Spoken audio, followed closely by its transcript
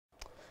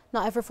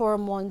Now,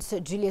 Afriforum wants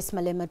Julius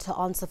Malema to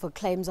answer for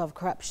claims of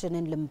corruption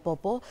in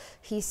Limpopo.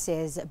 He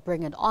says,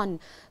 bring it on.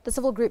 The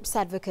civil group's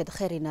advocate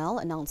Gerrie Nel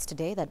announced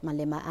today that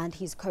Malema and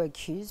his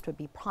co-accused would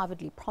be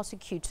privately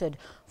prosecuted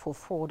for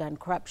fraud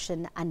and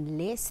corruption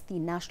unless the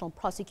National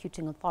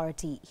Prosecuting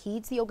Authority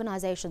heeds the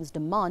organization's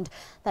demand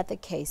that the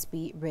case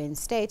be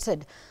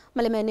reinstated.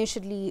 Malema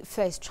initially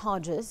faced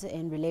charges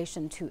in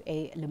relation to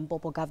a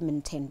Limpopo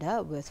government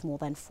tender worth more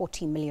than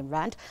 40 million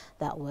rand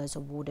that was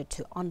awarded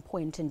to On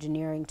Point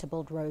Engineering to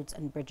build roads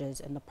and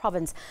bridges in the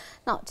province.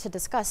 Now, to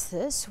discuss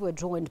this, we're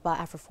joined by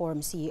Afriforum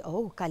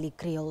CEO Kallie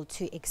Kriel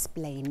to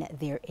explain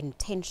their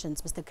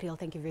intentions. Mr. Kriel,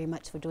 thank you very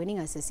much for joining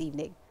us this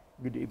evening.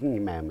 Good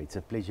evening, ma'am. It's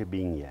a pleasure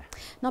being here.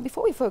 Now,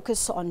 before we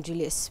focus on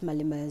Julius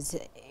Malema's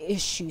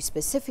issue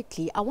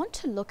specifically, I want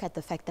to look at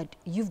the fact that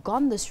you've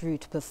gone this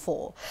route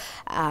before.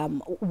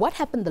 What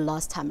happened the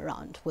last time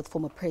around with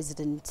former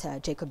President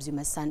Jacob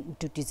Zuma's son,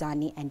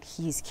 Duduzane, and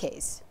his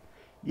case?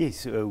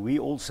 Yes, there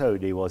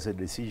was a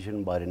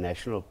decision by the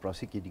National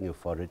Prosecuting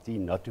Authority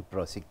not to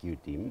prosecute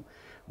him.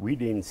 We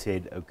then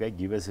said, okay,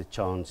 give us a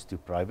chance to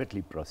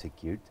privately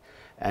prosecute.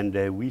 And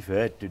we've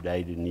heard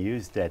today the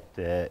news that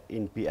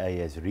NPA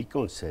has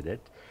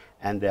reconsidered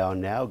and they are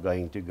now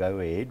going to go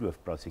ahead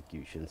with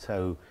prosecution.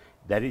 So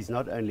that is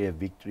not only a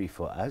victory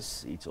for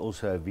us, it's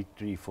also a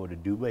victory for the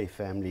Dube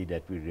family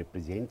that we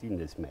represent in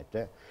this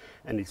matter.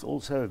 And it's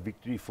also a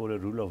victory for the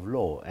rule of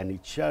law. And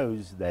it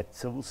shows that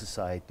civil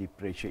society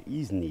pressure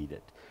is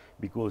needed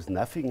because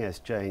nothing has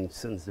changed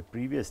since the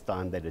previous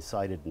time they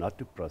decided not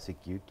to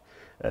prosecute.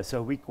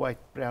 So we're quite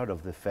proud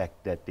of the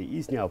fact that there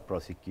is now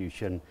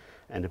prosecution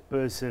and a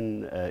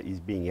person is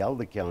being held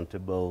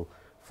accountable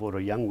for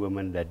a young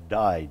woman that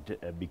died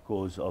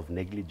because of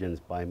negligence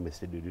by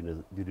Mr.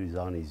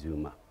 Duduzane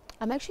Zuma.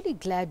 I'm actually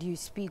glad you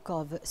speak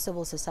of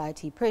civil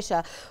society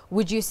pressure.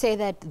 Would you say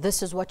that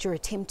this is what you're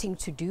attempting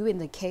to do in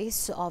the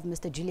case of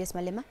Mr. Julius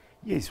Malema?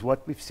 Yes,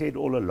 what we've said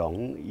all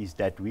along is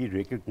that we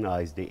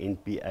recognize the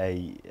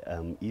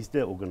NPA is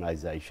the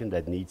organization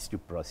that needs to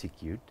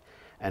prosecute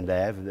and they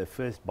have the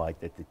first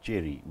bite at the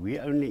cherry. We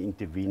only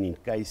intervene in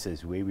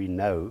cases where we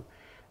know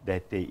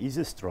that there is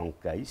a strong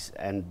case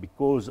and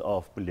because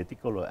of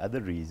political or other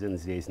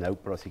reasons there's no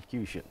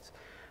prosecutions.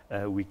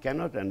 We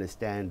cannot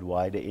understand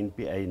why the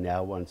NPA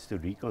now wants to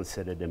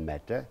reconsider the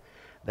matter.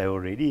 They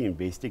already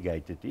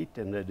investigated it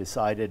and they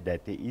decided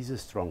that there is a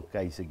strong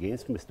case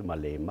against Mr.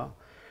 Malema.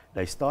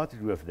 They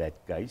started with that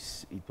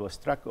case. It was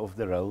struck off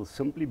the roll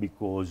simply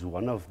because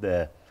one of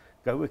the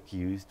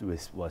co-accused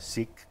was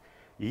sick.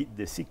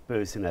 The sick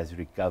person has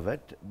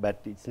recovered, but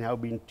it's now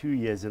been 2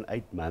 years and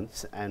 8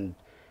 months and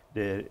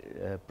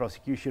the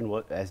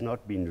prosecution has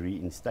not been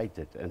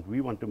reinstated, and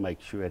we want to make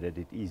sure that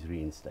it is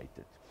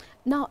reinstated.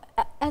 Now,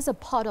 as a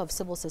part of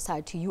civil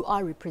society, you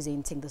are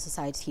representing the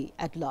society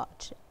at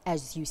large,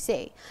 as you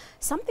say.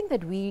 Something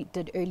that we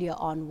did earlier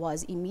on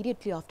was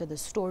immediately after the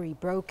story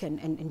broke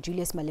and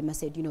Julius Malema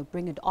said, you know,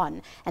 bring it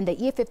on, and the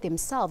EFF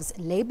themselves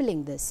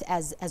labeling this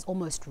as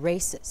almost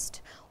racist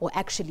or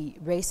actually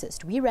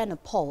racist. We ran a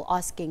poll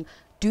asking,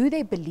 do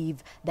they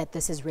believe that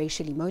this is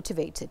racially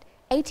motivated?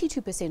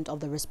 82% of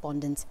the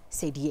respondents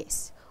said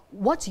yes.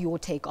 What's your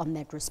take on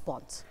that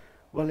response?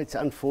 Well, it's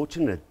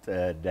unfortunate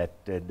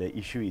that the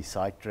issue is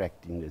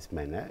sidetracked in this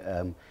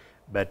manner,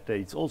 but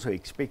it's also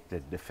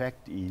expected. The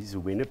fact is,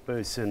 when a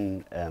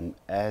person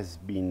has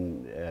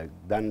been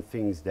done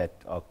things that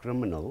are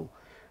criminal,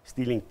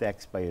 stealing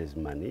taxpayers'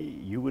 money,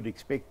 you would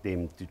expect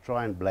them to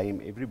try and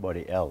blame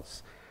everybody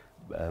else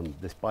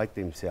despite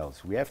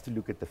themselves. We have to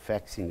look at the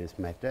facts in this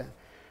matter.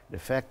 The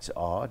facts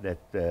are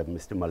that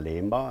Mr.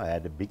 Malema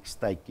had a big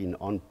stake in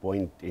On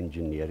Point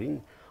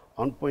Engineering.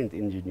 On Point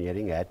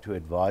Engineering had to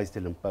advise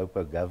the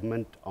Limpopo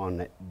government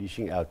on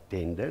dishing out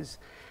tenders,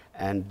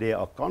 and there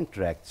are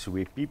contracts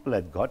where people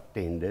that got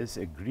tenders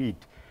agreed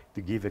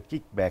to give a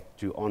kickback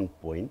to On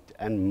Point,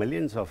 and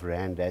millions of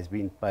rand has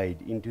been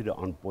paid into the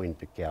On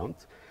Point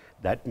account.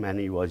 That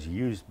money was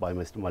used by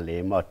Mr.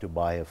 Malema to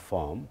buy a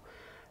farm.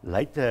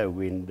 Later,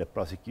 when the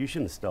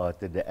prosecution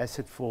started, the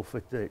asset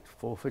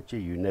forfeiture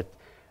unit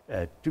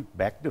took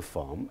back the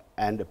farm,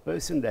 and the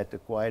person that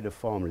acquired the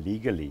farm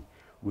legally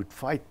would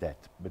fight that.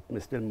 But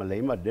Mr.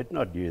 Malema did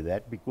not do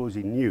that because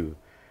he knew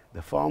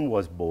the farm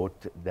was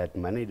bought with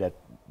money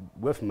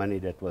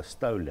that was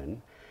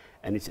stolen.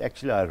 And it's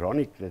actually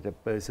ironic that a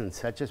person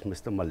such as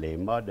Mr.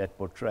 Malema, that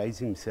portrays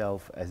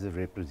himself as a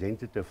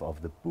representative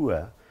of the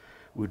poor,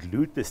 would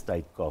loot the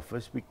state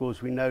coffers,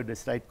 because we know the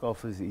state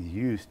coffers is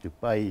used to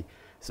pay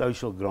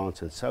social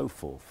grants and so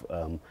forth.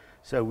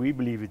 So we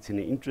believe it's in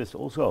the interest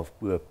also of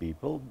poor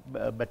people,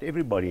 but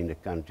everybody in the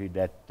country,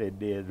 that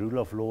the rule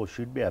of law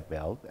should be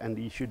upheld and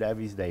he should have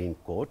his day in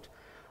court.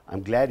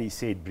 I'm glad he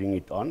said bring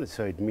it on,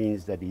 so it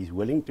means that he's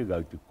willing to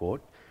go to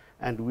court,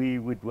 and we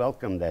would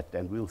welcome that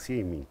and we'll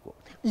see him in court.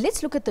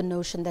 Let's look at the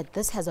notion that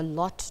this has a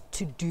lot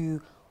to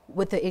do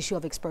with the issue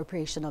of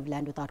expropriation of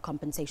land without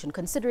compensation,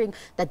 considering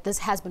that this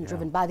has been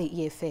driven by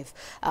the EFF.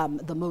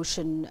 The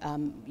motion,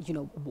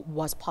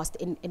 was passed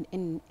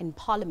in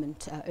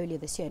Parliament earlier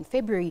this year in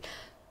February.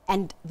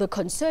 And the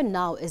concern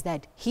now is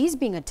that he's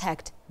being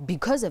attacked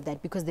because of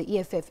that, because the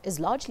EFF is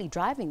largely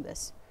driving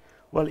this.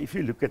 Well, if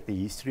you look at the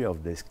history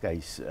of this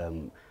case,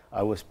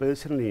 I was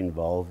personally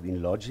involved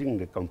in lodging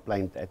the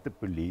complaint at the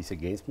police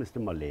against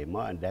Mr.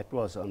 Malema, and that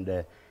was on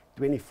the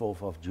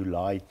 24th of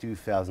July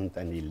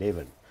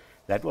 2011.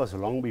 That was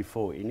long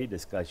before any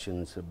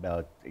discussions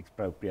about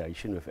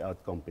expropriation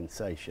without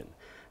compensation.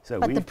 So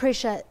but the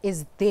pressure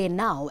is there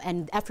now,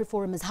 and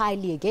Afriforum is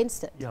highly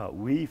against it. Yeah,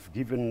 we've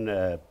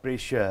given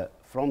pressure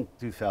from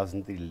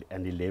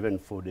 2011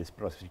 for this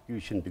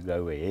prosecution to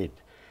go ahead.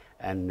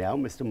 And now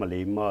Mr.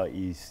 Malema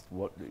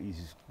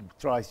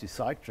tries to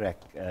sidetrack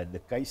the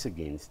case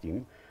against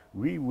him.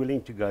 We're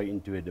willing to go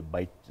into a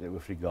debate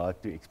with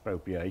regard to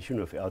expropriation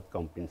without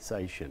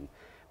compensation.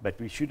 But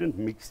we shouldn't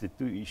mix the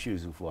two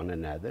issues with one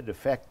another. The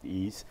fact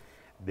is,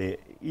 there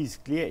is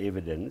clear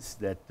evidence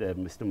that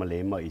Mr.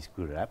 Malema is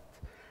corrupt.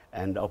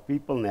 And are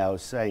people now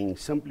saying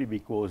simply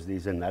because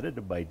there's another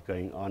debate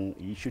going on,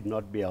 he should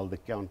not be held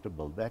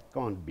accountable? That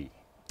can't be.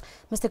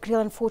 Mr.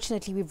 Kriel,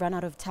 unfortunately, we've run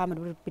out of time. It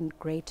would have been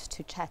great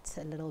to chat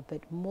a little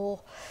bit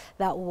more.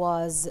 That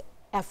was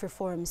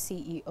Afriforum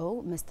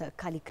CEO, Mr.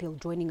 Kallie Kriel,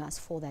 joining us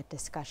for that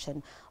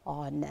discussion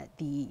on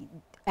the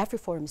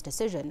Afriforum's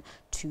decision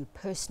to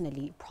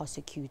personally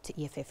prosecute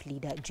EFF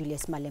leader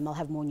Julius Malema. I'll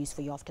have more news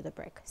for you after the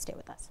break. Stay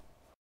with us.